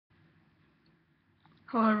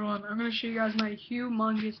Hello everyone, I'm going to show you guys my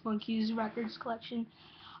humongous Monkees records collection.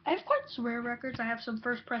 I have quite some rare records. I have some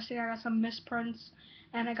first pressing, I got some misprints,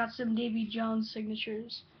 and I got some Davy Jones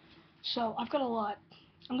signatures. So I've got a lot.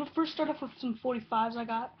 I'm going to first start off with some 45s I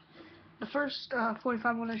got. The first 45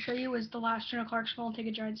 I'm going to show you is The Last Train to Clarksville and Take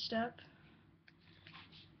a Giant Step.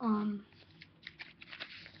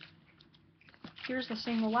 Here's the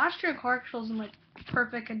single. Last Train to Clarksville is in like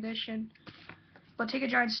perfect condition. But Take a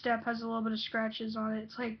Giant Step has a little bit of scratches on it.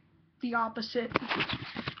 It's like the opposite.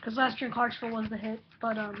 Because Last Year in Clarksville was the hit,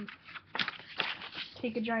 but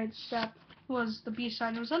Take a Giant Step was the B-side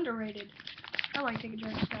and it was underrated. I like Take a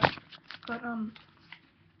Giant Step. But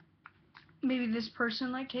maybe this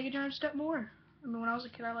person liked Take a Giant Step more. I mean, when I was a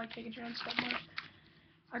kid, I liked Take a Giant Step more.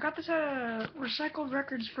 I got this at Recycled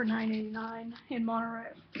Records for $9.89 in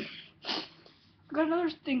Monterey. I got another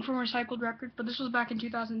thing from Recycled Records, but this was back in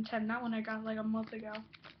 2010. That one I got like a month ago.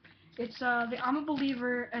 It's the I'm a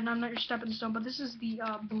Believer and I'm Not Your Stepping Stone, but this is the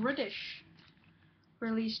British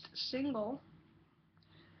released single.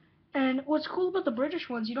 And what's cool about the British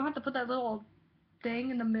ones, you don't have to put that little thing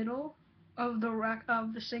in the middle of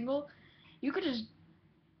the single. You could just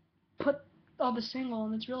put all the single,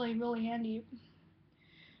 and it's really handy.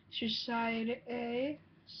 It's just side A,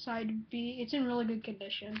 side B. It's in really good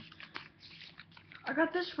condition. I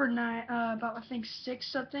got this for about I think $6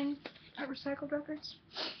 something at Recycled Records.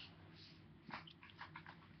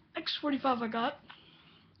 Next 45 I got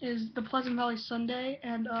is the Pleasant Valley Sunday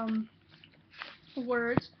and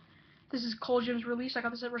Words. This is Cole Jim's release. I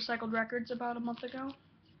got this at Recycled Records about a month ago.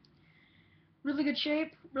 Really good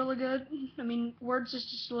shape, really good. I mean, Words is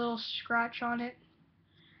just a little scratch on it.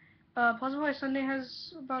 Pleasant Valley Sunday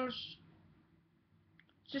has about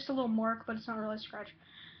just a little mark, but it's not really a scratch.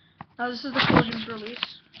 This is the Cole Jim's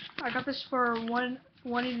release. I got this for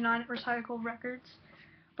 $1.89 at Recycled Records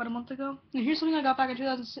about a month ago. And here's something I got back in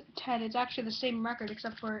 2010. It's actually the same record,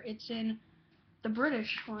 except for it's in the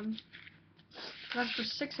British one. That's for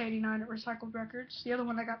 $6.89 at Recycled Records. The other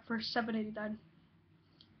one I got for $7.89.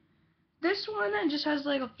 This one just has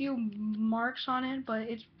like a few marks on it, but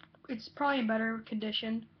it's probably in better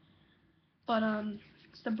condition. But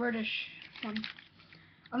it's the British one.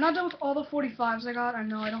 I'm not done with all the 45s I got. I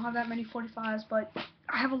know I don't have that many 45s, but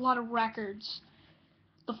I have a lot of records.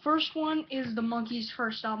 The first one is the Monkees'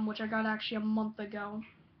 first album, which I got actually a month ago.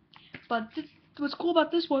 But what's cool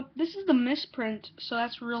about this one, this is the misprint, so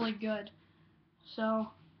that's really good. So,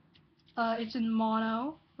 it's in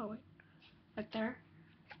mono. Oh wait, right there.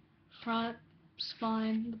 Front,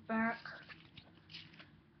 spine, the back.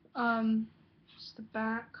 It's the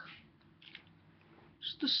back.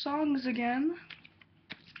 Just the songs again.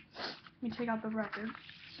 Let me take out the record.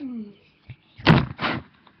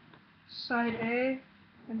 Side A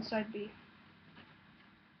and side B.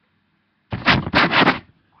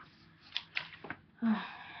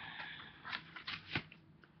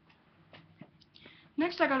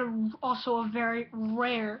 Next, I got also a very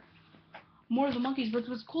rare More of the Monkees. But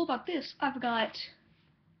what's cool about this, I've got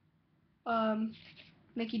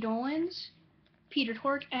Mickey Dolenz, Peter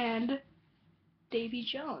Tork, and Davy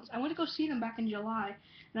Jones. I went to go see them back in July,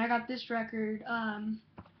 and I got this record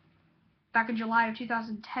back in July of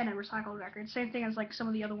 2010 at Recycled Records. Same thing as like some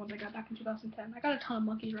of the other ones I got back in 2010. I got a ton of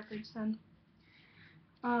Monkees records then.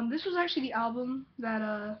 This was actually the album that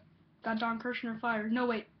got Don Kirshner fired. No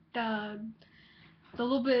wait, the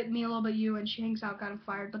Little Bit Me, a Little Bit You, and She Hangs Out got him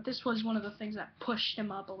fired. But this was one of the things that pushed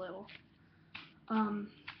him up a little.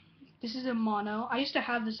 This is in mono. I used to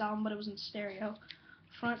have this album, but it was in stereo.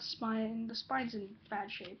 Front spine, the spine's in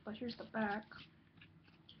bad shape, but here's the back.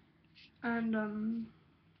 And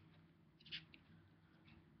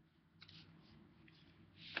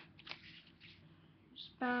here's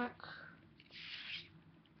back.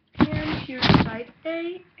 And here's side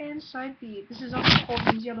A and side B. This is also Cole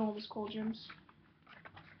Jim's. The other one was Cole Jim's.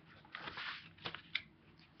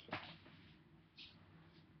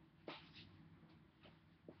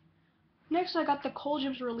 Next, I got the Cole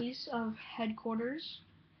Jim's release of Headquarters.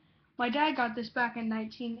 My dad got this back in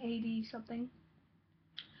 1980 something.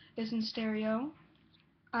 It's in stereo.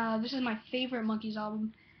 This is my favorite Monkees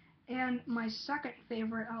album, and my second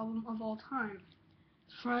favorite album of all time.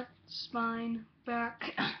 Front, spine,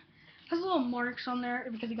 back. Has little marks on there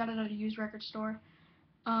because he got it at a used record store.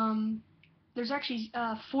 There's actually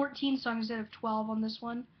 14 songs instead of 12 on this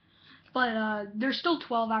one. But there's still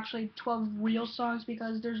 12 actually, 12 real songs,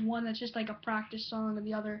 because there's one that's just like a practice song and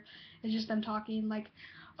the other is just them talking. Like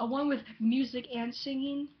a one with music and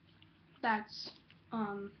singing, that's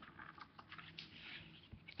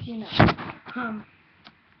you know,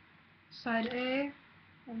 side A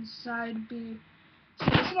and side B. So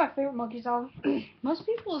this is my favorite Monkees album. Most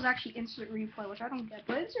people is actually Instant Replay, which I don't get.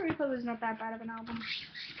 But Instant Replay was not that bad of an album.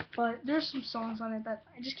 But there's some songs on it that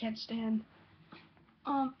I just can't stand.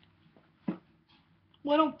 Well,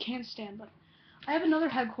 I don't can't stand, but I have another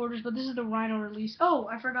Headquarters, but this is the Rhino release. Oh,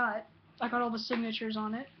 I forgot. I got all the signatures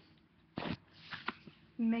on it.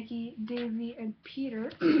 Mickey, Davey, and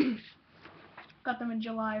Peter. Got them in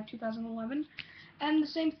July of 2011. And the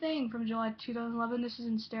same thing from July 2011. This is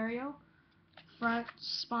in stereo. Front,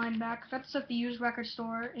 spine, back. Got this at the used record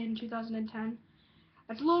store in 2010.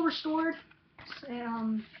 It's a little restored.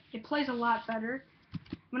 It plays a lot better.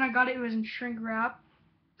 When I got it, it was in shrink wrap.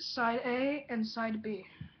 Side A and side B.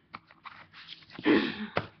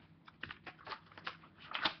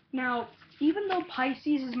 Now, even though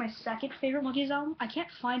Pisces is my second favorite Monkees album, I can't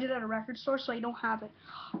find it at a record store, so I don't have it.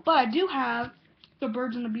 But I do have The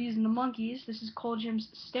Birds and the Bees and the Monkees. This is Cole Jim's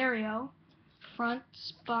stereo. Front,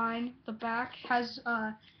 spine, the back has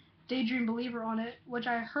Daydream Believer on it, which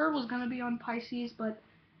I heard was going to be on Pisces, but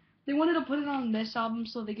they wanted to put it on this album,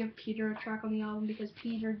 so they give Peter a track on the album because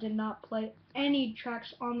Peter did not play any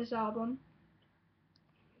tracks on this album.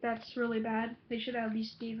 That's really bad. They should at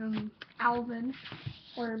least give him Alvin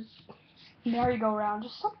or Merry Go Round,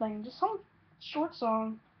 just something, just some short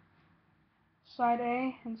song. Side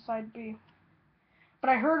A and side B. But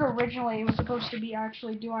I heard originally it was supposed to be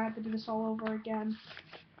actually Do I Have to Do This All Over Again?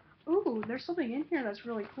 Ooh, there's something in here that's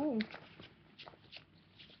really cool.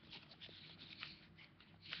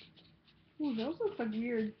 Ooh, those look like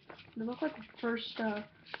weird. They look like the first,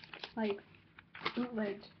 like,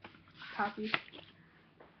 bootlegged copies.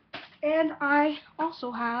 And I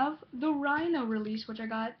also have the Rhino release, which I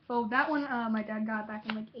got. Oh, that one my dad got back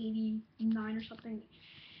in like 89 or something.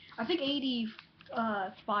 I think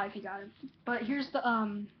 85 he got it. But here's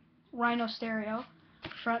the Rhino stereo,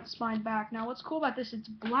 front, spine, back. Now what's cool about this? It's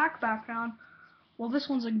black background. Well, this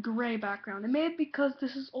one's a gray background. It may be because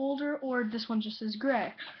this is older, or this one just is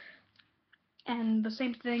gray. And the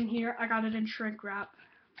same thing here. I got it in shrink wrap.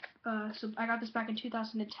 So I got this back in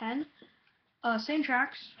 2010. Same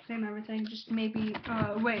tracks, same everything, just maybe,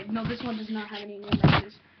 wait, no, this one does not have any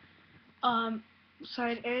remixes.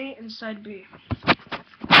 Side A and side B.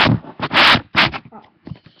 Oh.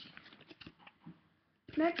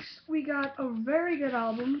 Next, we got a very good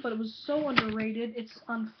album, but it was so underrated, it's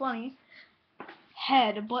unfunny.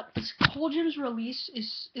 Head, but this Cole Jim's release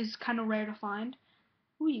is kind of rare to find.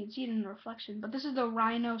 Ooh, you can see it in the reflection, but this is the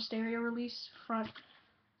Rhino stereo release, front,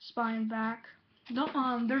 spine, back. No,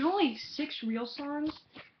 there's only 6 real songs,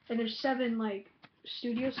 and there's 7 like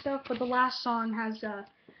studio stuff. But the last song has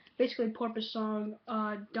basically Porpoise song,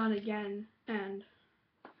 Done Again, and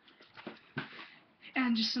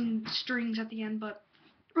just some strings at the end. But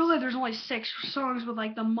really, there's only 6 songs with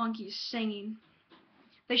like the Monkees singing.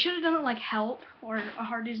 They should have done it like Help or A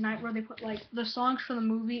Hard Day's Night, where they put like the songs from the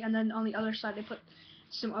movie, and then on the other side they put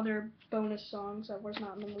some other bonus songs that was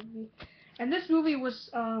not in the movie. And this movie was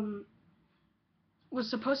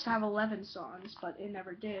supposed to have 11 songs, but it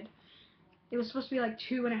never did. It was supposed to be like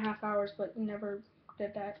 2.5 hours, but it never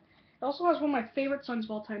did that. It also has one of my favorite songs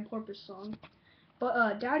of all time, Porpoise song.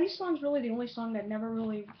 But Daddy's song is really the only song that I never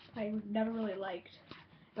really liked.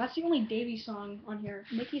 That's the only Davey song on here.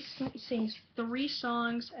 Mickey sings 3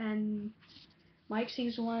 songs, and Mike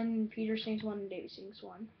sings 1, Peter sings 1, and Davey sings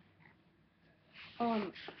 1.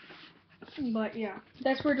 But yeah,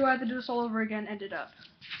 that's where Do I Have to Do This All Over Again ended up.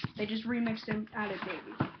 They just remixed and added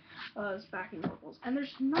Davey as backing vocals. And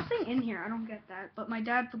there's nothing in here, I don't get that. But my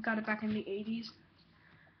dad got it back in the 80s.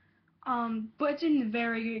 But it's in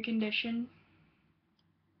very good condition.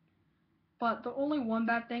 But the only one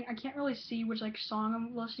bad thing, I can't really see which like song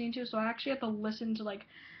I'm listening to, so I actually have to listen to like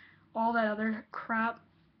all that other crap.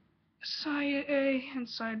 Side A and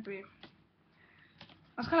side B.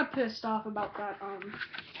 I was kind of pissed off about that,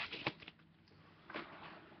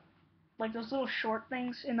 like those little short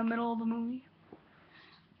things in the middle of the movie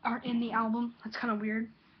aren't in the album. That's kind of weird.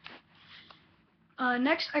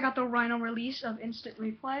 Next, I got the Rhino release of Instant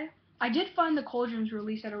Replay. I did find the Cole Jim's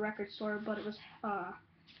release at a record store, but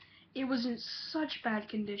it was in such bad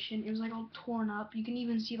condition. It was like all torn up. You can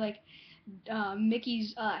even see like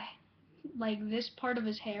Mickey's like this part of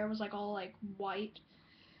his hair was like all like white,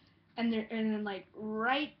 and then like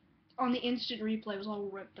right on the Instant Replay was all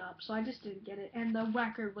ripped up. So I just didn't get it. And the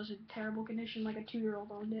record was in terrible condition, like a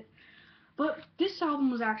 2-year-old owned it. But this album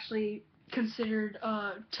was actually considered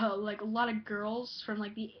to like a lot of girls from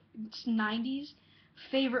like the 90s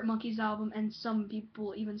favorite Monkees album, and some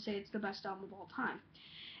people even say it's the best album of all time.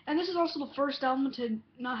 And this is also the first album to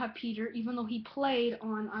not have Peter, even though he played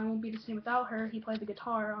on I Won't Be the Same Without Her. He played the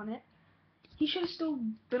guitar on it. he should have still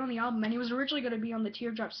been on the album, and he was originally going to be on the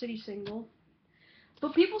Teardrop City single.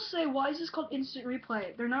 But people say, why is this called Instant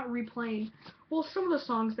Replay? They're not replaying. Well, some of the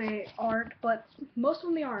songs they aren't, but most of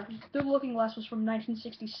them they are. The Looking Glass was from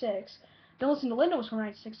 1966. Don't Listen to Linda was from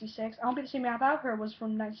 1966. I Won't Be the Same Without Her was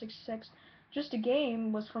from 1966. Just a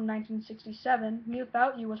Game was from 1967. Me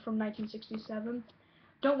Without You was from 1967.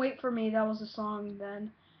 Don't Wait for Me, that was a song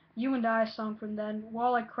then. You and I, a song from then.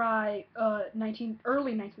 While I Cry,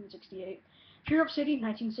 early 1968. Teardrop City,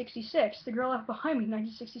 1966. The Girl Left Behind Me,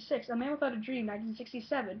 1966. A Man Without a Dream,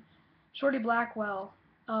 1967. Shorty Blackwell,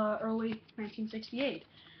 early 1968.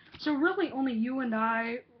 So really, only You and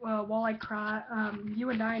I, While I Cry,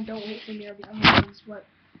 You and I, and Don't Wait for Me are the only ones. What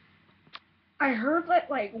I heard that,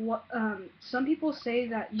 some people say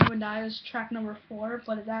that You and I is track number 4,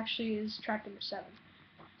 but it actually is track number 7.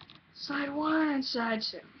 Side 1 and Side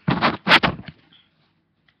 2.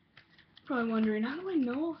 Probably wondering, how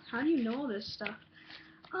do you know all this stuff?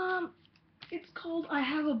 It's called I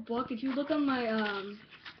Have a Book. If you look on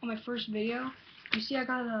my first video, you see I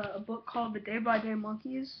got a book called The Day by Day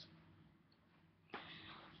Monkees.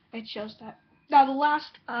 It shows that. Now the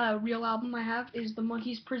last real album I have is The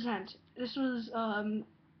Monkees Present. This was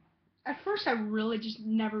at first I really just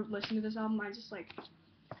never listened to this album. I just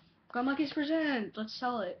got Monkees Present, let's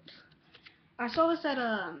sell it. I saw this at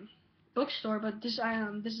a bookstore, but this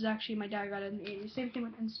is actually my dad got it in the 80s. Same thing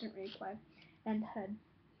with Instant Replay and Head.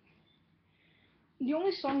 The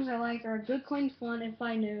only songs I like are Good Clean Fun, If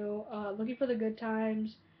I Knew, Looking for the Good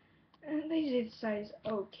Times, and they did size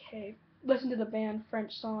okay. Listen to the band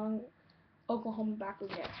French song, Oklahoma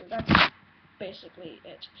Backward Dancer. That's basically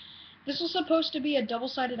it. This was supposed to be a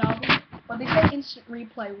double-sided album, but they said Instant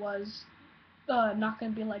Replay was not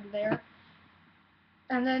going to be there.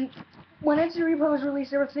 And then when Instant Replay was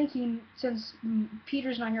released, they were thinking, since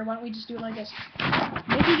Peter's not here, why don't we just do it like this?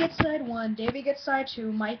 Mickey gets side 1, Davey gets side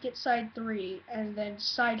 2, Mike gets side 3, and then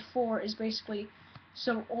side 4 is basically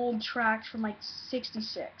some old tracks from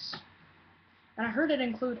 66. And I heard it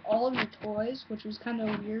include All of Your Toys, which was kind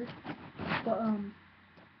of weird, but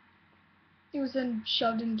it was then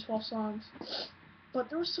shoved into 12 songs. But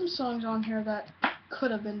there were some songs on here that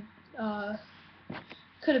could have been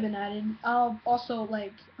added. I'll also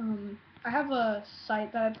I have a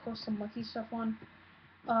site that I post some Monkey stuff on.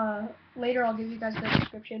 Later I'll give you guys the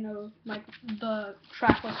description of the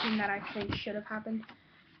track listing that I think should have happened.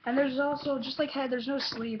 And there's also, just like Head, there's no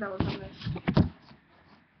sleeve that was on this.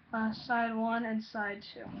 Side 1 and side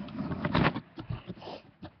 2.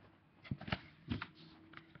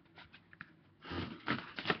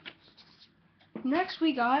 Next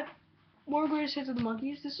we got more Greatest Hits of the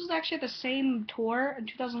Monkees. This was actually at the same tour in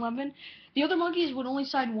 2011. The other Monkees would only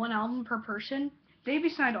sign 1 album per person. They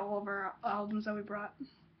signed all of our albums that we brought.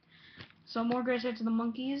 So more Greatest Hits of the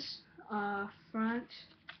Monkees. Front,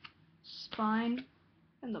 spine,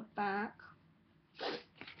 and the back.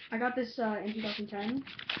 I got this in 2010.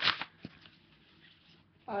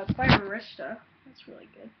 It's by Arista. That's really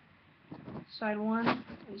good. Side 1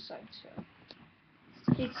 and side 2.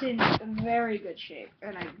 It's in very good shape,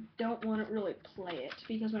 and I don't want to really play it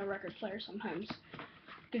because my record player sometimes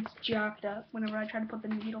gets jacked up whenever I try to put the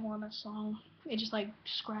needle on a song. It just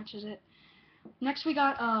scratches it. Next we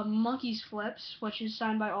got Monkees Flips, which is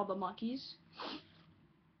signed by all the Monkees.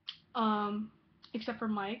 Except for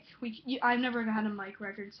Mike. I've never had a Mike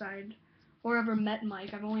record signed or ever met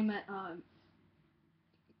Mike. I've only met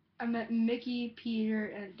I met Mickey, Peter,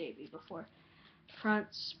 and Davey before. Front,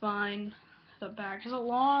 spine, the back. It's a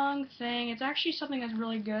long thing. It's actually something that's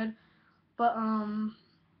really good. But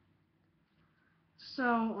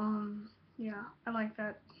yeah, I like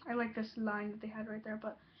that. I like this line that they had right there.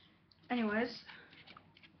 But anyways,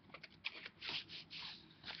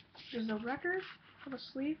 does the record have a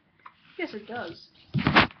sleeve? Yes, it does.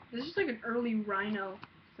 This is an early Rhino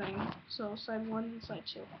thing. So side 1 and side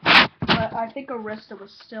 2. But I think Arista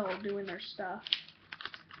was still doing their stuff.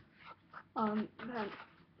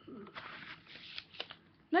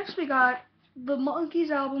 Next we got the Monkees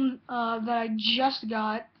album that I just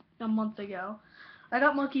got a month ago. I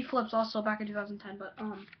got Monkey Flips also back in 2010, but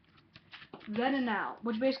Then and Now,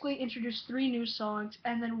 which basically introduced 3 new songs,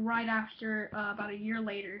 and then right after, about a year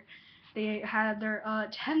later, they had their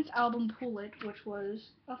 10th album, Pull It, which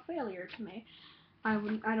was a failure to me. I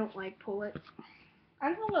don't like Pull It.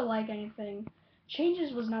 I don't really like anything.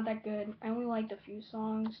 Changes was not that good. I only liked a few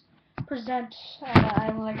songs. Present, I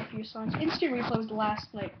only liked a few songs. Instant Replay was the last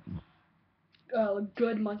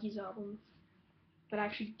good Monkees album that I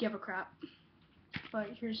actually give a crap. But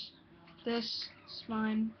here's this,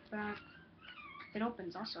 spine, back. It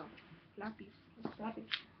opens also. Flappy.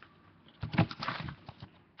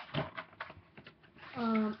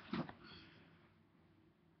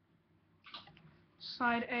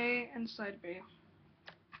 Side A and side B.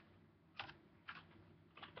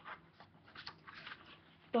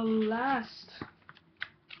 The last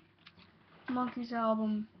Monkees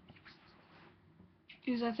album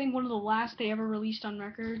is, I think, one of the last they ever released on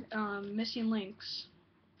record. Missing Links,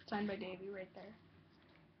 signed by Davey, right there.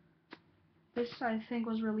 This, I think,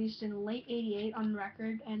 was released in late '88 on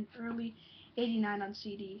record and early '89 on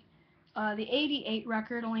CD. The '88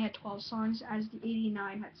 record only had 12 songs, as the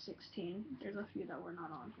 '89 had 16. There's a few that were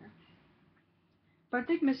not on here. But I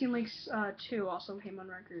think Missing Links 2 also came on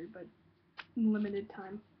record, but in limited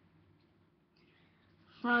time.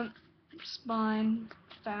 Front, spine,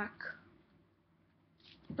 back.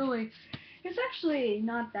 Really, it's actually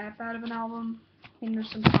not that bad of an album. I think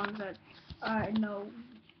there's some songs that I know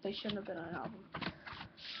they shouldn't have been on an album.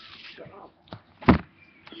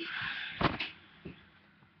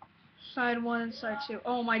 Side 1 and side 2.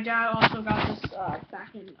 Oh, my dad also got this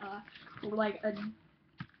back in like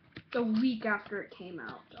a week after it came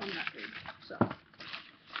out on record. So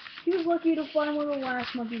he was lucky to find one of the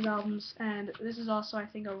last Monkees albums, and this is also, I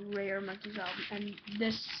think, a rare Monkees album. And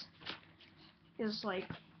this is like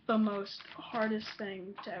the most hardest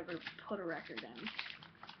thing to ever put a record in.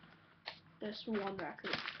 This one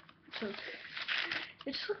record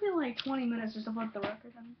it took me like 20 minutes just to put the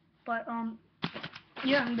record in. But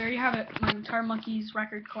yeah, and there you have it, my entire Monkees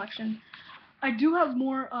record collection. I do have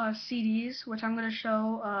more CDs, which I'm gonna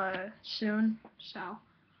show soon, so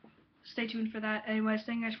stay tuned for that. Anyways,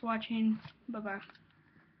 thank you guys for watching. Bye bye.